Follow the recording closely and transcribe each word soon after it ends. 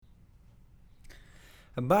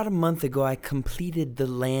About a month ago, I completed the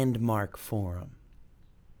Landmark Forum.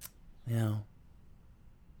 Now,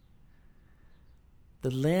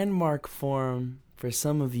 the Landmark Forum, for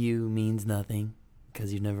some of you, means nothing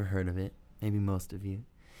because you've never heard of it. Maybe most of you.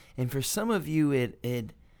 And for some of you,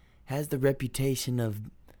 it has the reputation of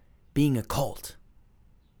being a cult,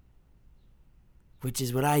 which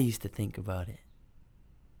is what I used to think about it.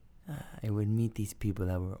 I would meet these people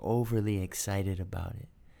that were overly excited about it.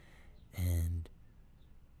 And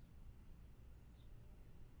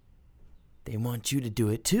they want you to do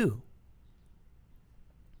it too.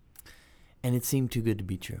 And it seemed too good to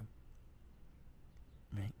be true.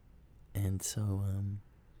 Right? And so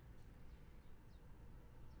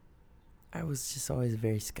I was just always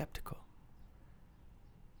very skeptical.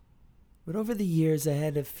 But over the years, I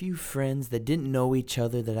had a few friends that didn't know each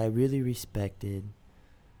other that I really respected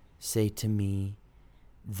say to me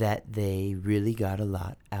that they really got a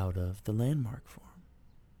lot out of the Landmark Forum.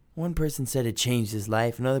 One person said it changed his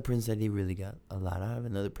life. Another person said he really got a lot out of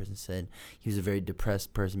it. Another person said he was a very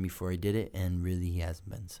depressed person before he did it, and really he hasn't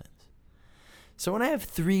been since. So when I have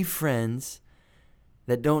 3 friends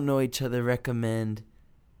that don't know each other recommend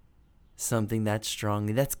something that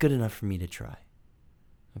strongly, that's good enough for me to try.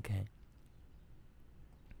 Okay?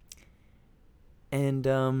 And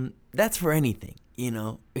that's for anything, you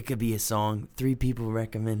know. It could be a song. 3 people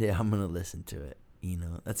recommend it. I'm going to listen to it, you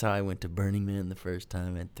know. That's how I went to Burning Man the first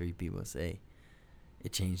time. I had 3 people say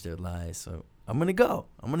it changed their lives. So I'm going to go.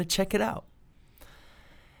 I'm going to check it out.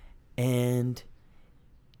 And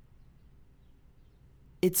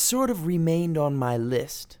it sort of remained on my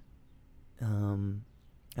list.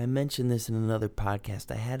 I mentioned this in another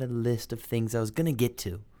podcast. I had a list of things I was going to get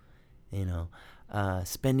to, you know.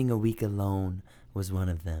 Spending a week alone was one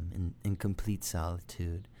of them, in complete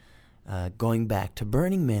solitude. Going back to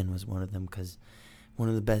Burning Man was one of them, because one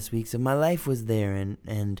of the best weeks of my life was there,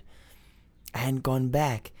 and I hadn't gone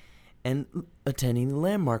back. And attending the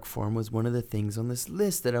Landmark Forum was one of the things on this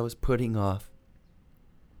list that I was putting off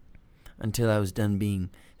until I was done being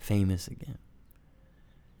famous again.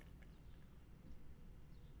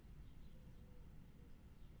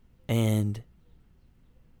 And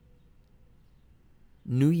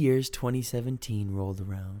New Year's 2017 rolled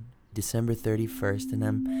around, December 31st, and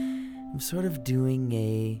I'm sort of doing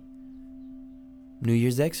a New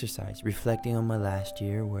Year's exercise, reflecting on my last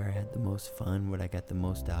year, where I had the most fun, what I got the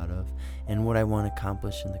most out of, and what I want to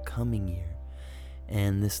accomplish in the coming year.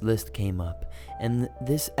 And this list came up. And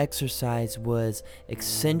this exercise was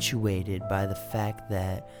accentuated by the fact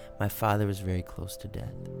that my father was very close to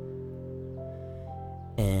death.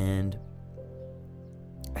 And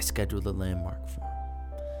I scheduled a Landmark for him.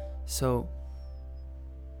 So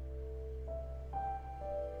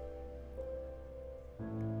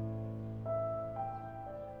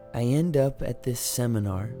I end up at this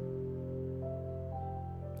seminar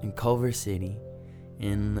in Culver City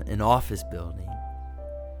in an office building,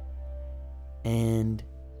 and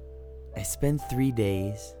I spend 3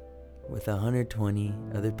 days with 120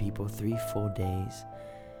 other people, 3 full days,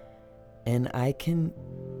 and I can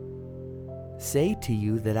say to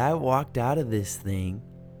you that I walked out of this thing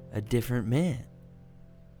a different man.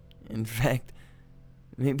 In fact,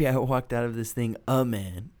 maybe I walked out of this thing a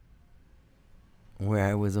man, where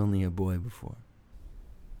I was only a boy before.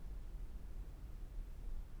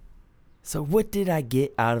 So what did I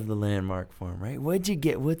get out of the Landmark Forum, right? What'd you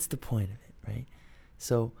get? What's the point of it, right?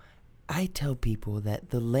 So I tell people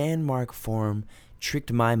that the Landmark Forum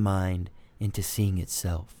tricked my mind into seeing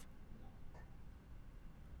itself.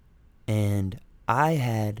 And I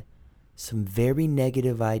had some very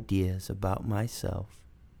negative ideas about myself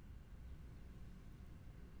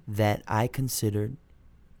that I considered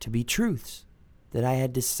to be truths, that I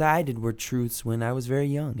had decided were truths when I was very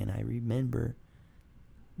young. And I remember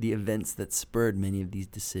the events that spurred many of these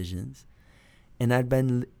decisions. And I'd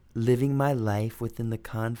been living my life within the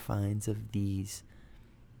confines of these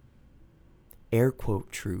air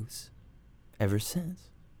quote truths ever since.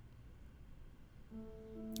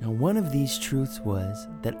 Now, one of these truths was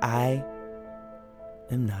that I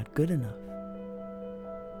am not good enough.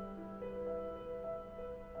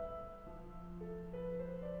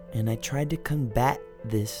 And I tried to combat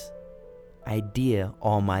this idea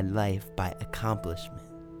all my life by accomplishment.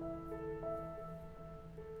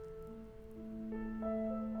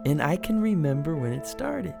 And I can remember when it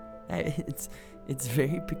started. It's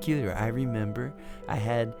very peculiar. I remember I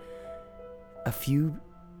had a few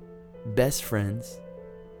best friends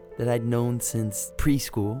that I'd known since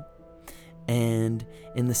preschool, and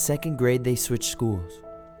in the 2nd grade they switched schools.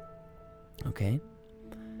 Okay?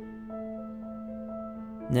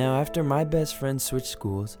 Now, after my best friend switched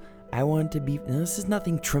schools, I wanted to be, this is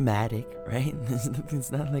nothing traumatic, right?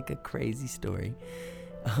 It's not like a crazy story.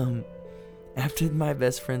 After my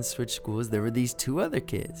best friend switched schools, there were these two other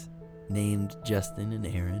kids named Justin and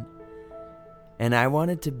Aaron. And I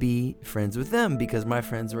wanted to be friends with them because my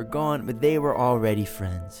friends were gone, but they were already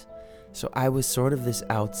friends. So I was sort of this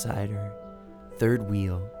outsider, third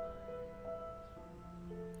wheel.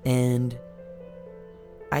 And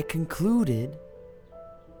I concluded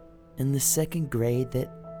in the second grade that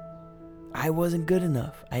I wasn't good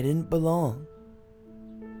enough. I didn't belong.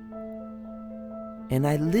 And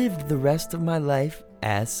I lived the rest of my life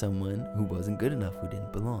as someone who wasn't good enough, who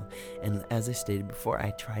didn't belong. And as I stated before,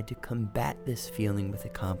 I tried to combat this feeling with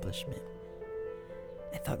accomplishment.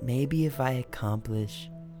 I thought maybe if I accomplish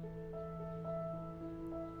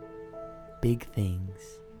big things,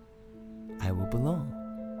 I will belong.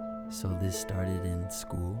 So this started in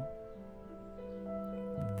school.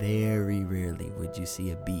 Very rarely would you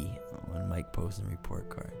see a B on Mike Poston's report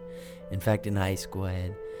card. In fact, in high school, I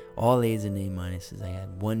had all A's and A minuses. I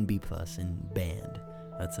had 1 B plus in band.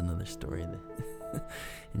 That's another story. The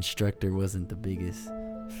instructor wasn't the biggest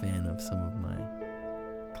fan of some of my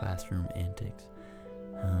classroom antics.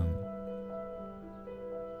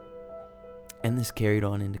 And this carried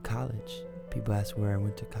on into college. People ask where I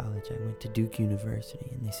went to college. I went to Duke University,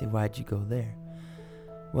 and they say, "Why'd you go there?"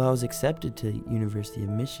 Well, I was accepted to University of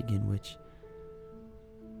Michigan, which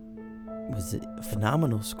was a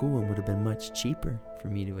phenomenal school and would have been much cheaper for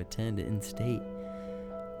me to attend in-state.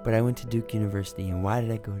 But I went to Duke University, and why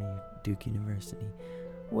did I go to Duke University?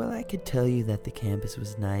 Well, I could tell you that the campus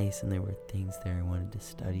was nice and there were things there I wanted to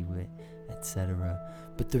study with, etc.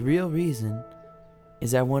 But the real reason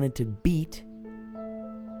is I wanted to beat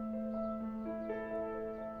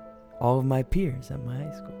all of my peers at my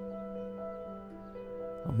high school.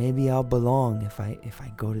 Well, maybe I'll belong if I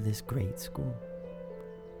go to this great school.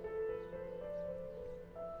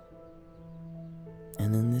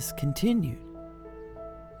 And then this continued.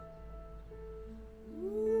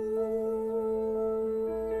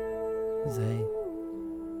 As I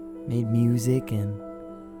made music and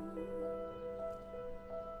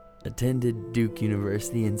attended Duke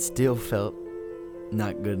University and still felt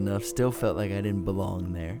not good enough, still felt like I didn't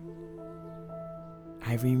belong there.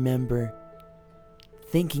 I remember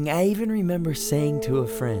thinking, I even remember saying to a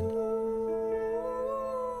friend,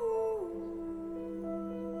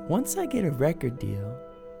 once I get a record deal,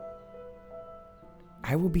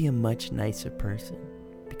 I will be a much nicer person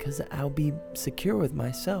because I'll be secure with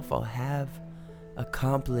myself. I'll have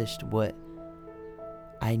accomplished what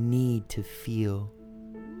I need to feel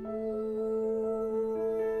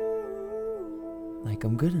like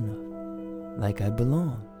I'm good enough, like I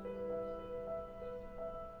belong.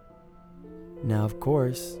 Now, of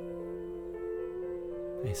course,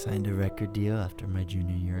 I signed a record deal after my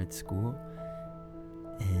junior year at school,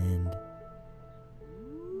 and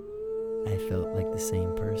I felt like the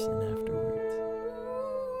same person afterwards,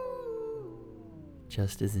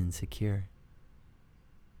 just as insecure.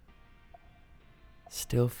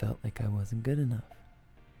 Still felt like I wasn't good enough.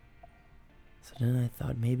 So then I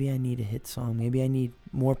thought, maybe I need a hit song, maybe I need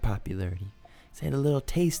more popularity. So I had a little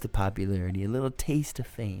taste of popularity, a little taste of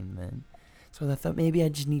fame then. So I thought maybe I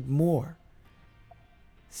just need more.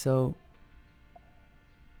 So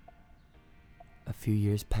a few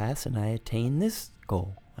years passed and I attained this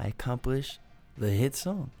goal. I accomplished the hit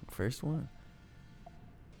song, first one.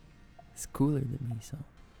 It's Cooler Than Me song.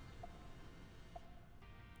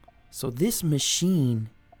 So this machine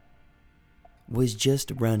was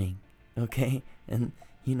just running, okay? And,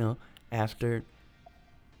 after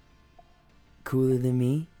Cooler Than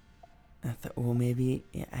Me, I thought, well, maybe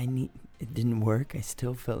it didn't work. I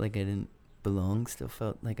still felt like I didn't belong, still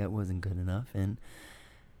felt like I wasn't good enough. And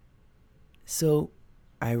so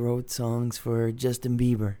I wrote songs for Justin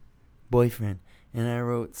Bieber, Boyfriend. And I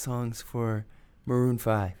wrote songs for Maroon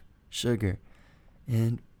 5, Sugar.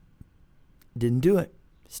 And didn't do it.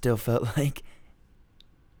 Still felt like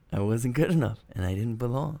I wasn't good enough and I didn't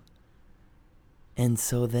belong. And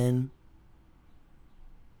so then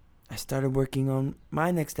I started working on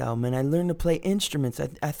my next album and I learned to play instruments.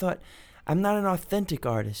 I thought, I'm not an authentic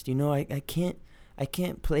artist, I can't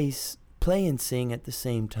play and sing at the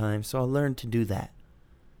same time, so I'll learn to do that.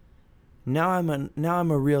 Now I'm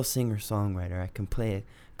a real singer-songwriter. I can play a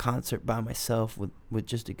concert by myself with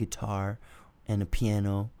just a guitar and a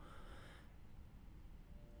piano.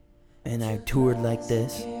 And I toured like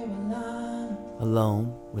this,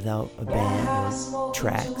 alone, without a band or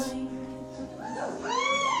tracks.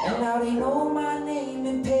 And now they know my name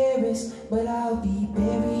in Paris, but I'll be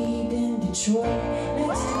buried in Detroit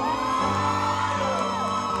next to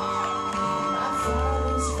my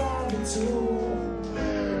father's fire.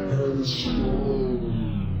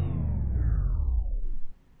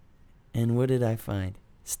 And what did I find?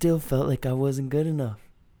 Still felt like I wasn't good enough.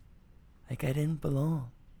 Like I didn't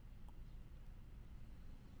belong.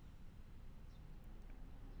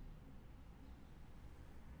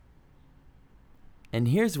 And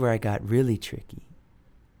here's where I got really tricky.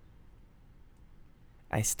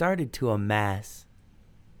 I started to amass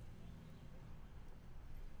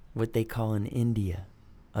what they call in India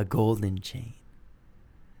a golden chain.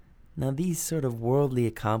 Now these sort of worldly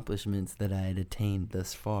accomplishments that I had attained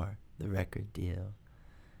thus far, the record deal,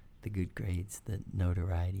 the good grades, the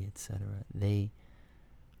notoriety, etc., they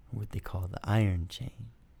are what they call the iron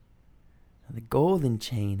chain. Now the golden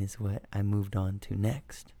chain is what I moved on to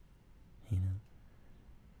next,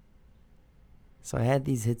 So I had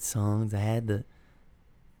these hit songs. I had the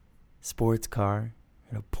sports car,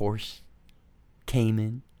 I had a Porsche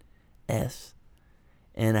Cayman S,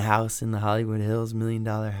 and a house in the Hollywood Hills, $1 million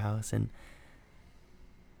house. And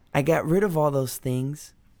I got rid of all those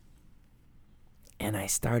things, and I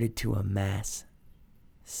started to amass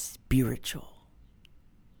spiritual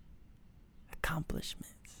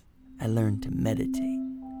accomplishments. I learned to meditate,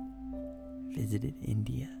 visited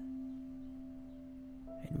India,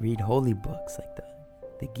 and read holy books like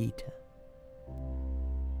the Gita.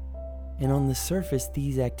 And on the surface,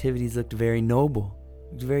 these activities looked very noble,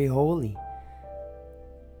 looked very holy.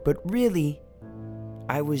 But really,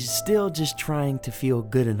 I was still just trying to feel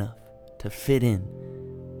good enough, to fit in,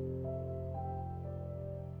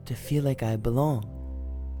 to feel like I belong.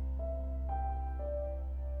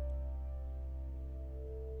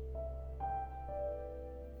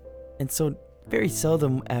 And so very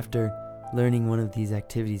seldom after learning one of these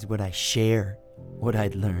activities would I share what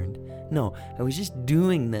I'd learned. No, I was just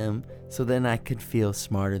doing them so then I could feel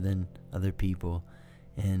smarter than other people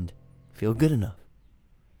and feel good enough.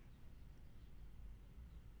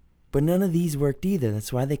 But none of these worked either.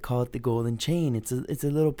 That's why they call it the golden chain. It's a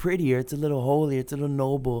little prettier, it's a little holier, it's a little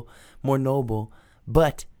noble, more noble,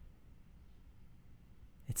 but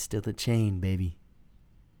it's still a chain, baby.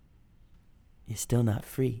 You're still not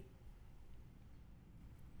free.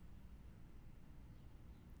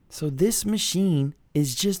 So this machine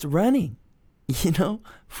is just running,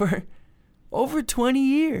 for over 20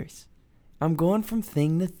 years. I'm going from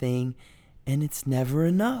thing to thing, and it's never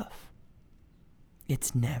enough.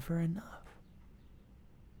 It's never enough.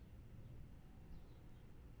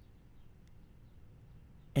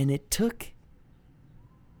 And it took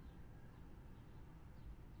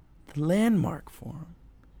the Landmark Forum,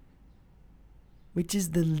 which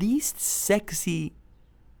is the least sexy,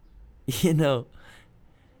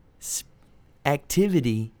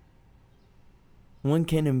 activity one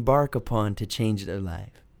can embark upon to change their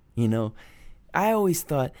life. I always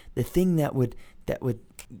thought the thing that would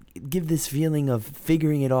give this feeling of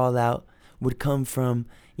figuring it all out would come from,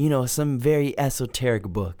 some very esoteric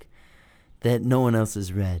book that no one else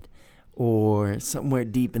has read, or somewhere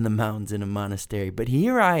deep in the mountains in a monastery. But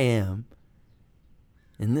here I am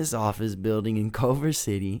in this office building in Culver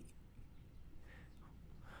City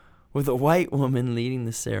with a white woman leading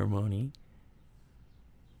the ceremony.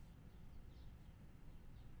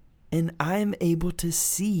 And I'm able to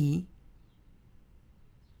see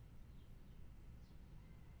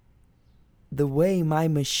the way my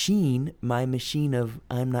machine of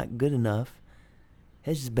I'm not good enough,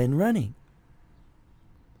 has been running.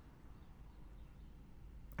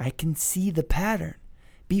 I can see the pattern.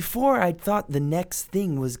 Before, I thought the next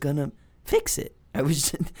thing was gonna fix it. I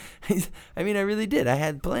really did. I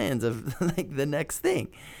had plans of the next thing.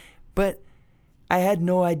 But I had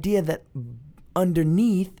no idea that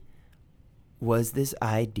underneath was this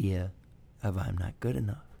idea of I'm not good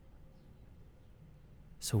enough.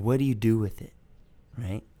 So what do you do with it,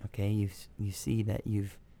 right? Okay, you see that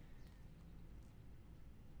you've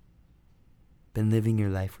been living your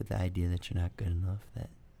life with the idea that you're not good enough, that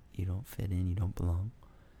you don't fit in, you don't belong.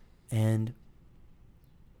 And,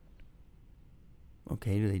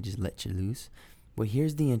 okay, do they just let you loose? Well,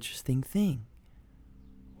 here's the interesting thing.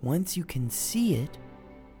 Once you can see it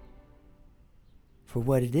for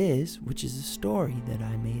what it is, which is a story that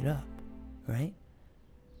I made up, right?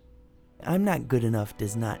 I'm not good enough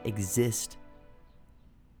does not exist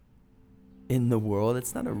in the world.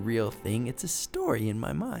 It's not a real thing. It's a story in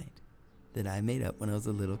my mind that I made up when I was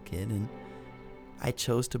a little kid and I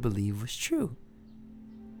chose to believe was true.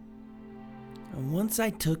 And once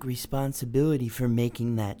I took responsibility for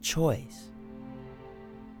making that choice,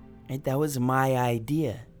 right, that was my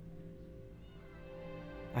idea.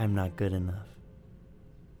 I'm not good enough.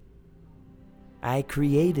 I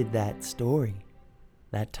created that story,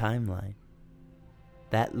 that timeline,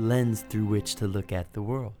 that lens through which to look at the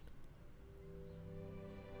world.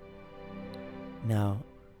 Now,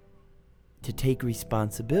 to take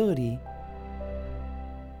responsibility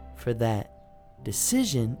for that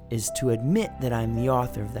decision is to admit that I'm the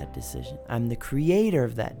author of that decision. I'm the creator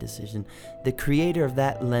of that decision, the creator of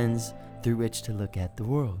that lens through which to look at the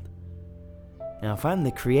world. Now, if I'm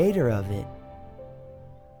the creator of it,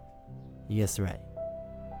 you guessed right,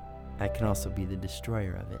 I can also be the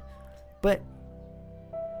destroyer of it. But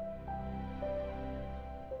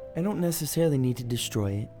I don't necessarily need to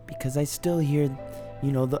destroy it, because I still hear,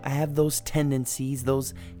 I have those tendencies,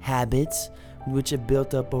 those habits, which have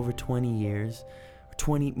built up over 20 years,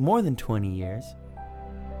 more than 20 years.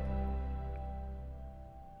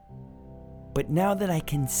 But now that I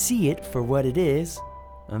can see it for what it is,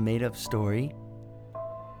 a made-up story,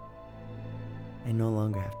 I no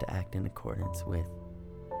longer have to act in accordance with,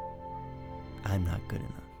 I'm not good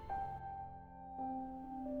enough.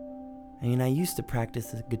 I used to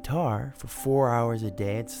practice the guitar for 4 hours a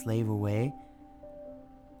day. I'd slave away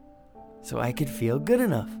so I could feel good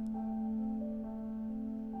enough.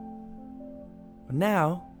 But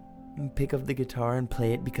now, I can pick up the guitar and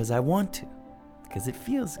play it because I want to, because it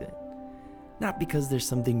feels good, not because there's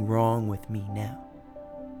something wrong with me now.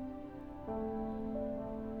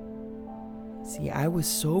 See, I was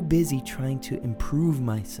so busy trying to improve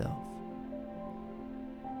myself.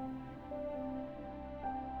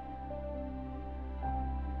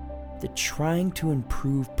 The trying to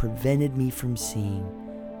improve prevented me from seeing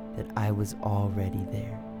that I was already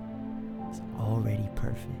there. I was already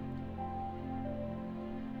perfect,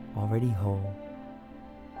 already whole,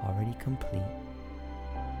 already complete,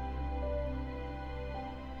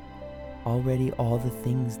 already all the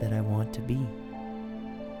things that I want to be.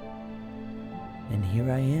 And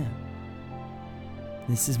here I am.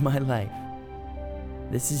 This is my life.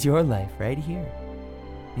 This is your life right here.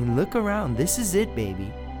 Look around. This is it,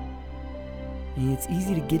 baby. It's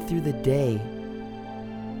easy to get through the day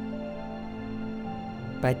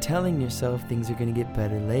by telling yourself things are going to get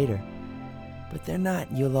better later. But they're not.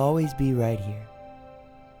 You'll always be right here.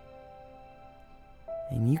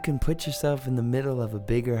 And you can put yourself in the middle of a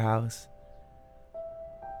bigger house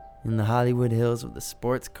in the Hollywood Hills with a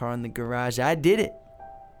sports car in the garage. I did it.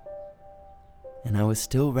 And I was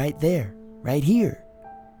still right there, right here,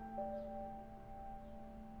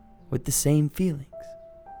 with the same feelings.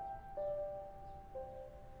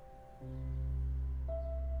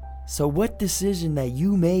 So what decision that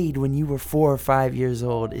you made when you were 4 or 5 years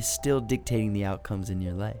old is still dictating the outcomes in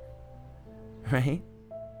your life, right?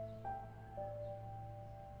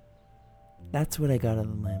 That's what I got out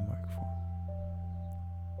of the landmark for.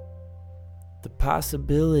 The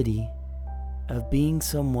possibility of being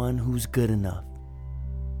someone who's good enough.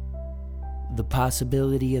 The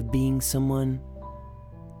possibility of being someone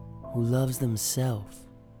who loves themselves.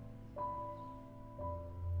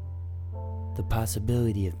 The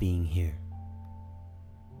possibility of being here.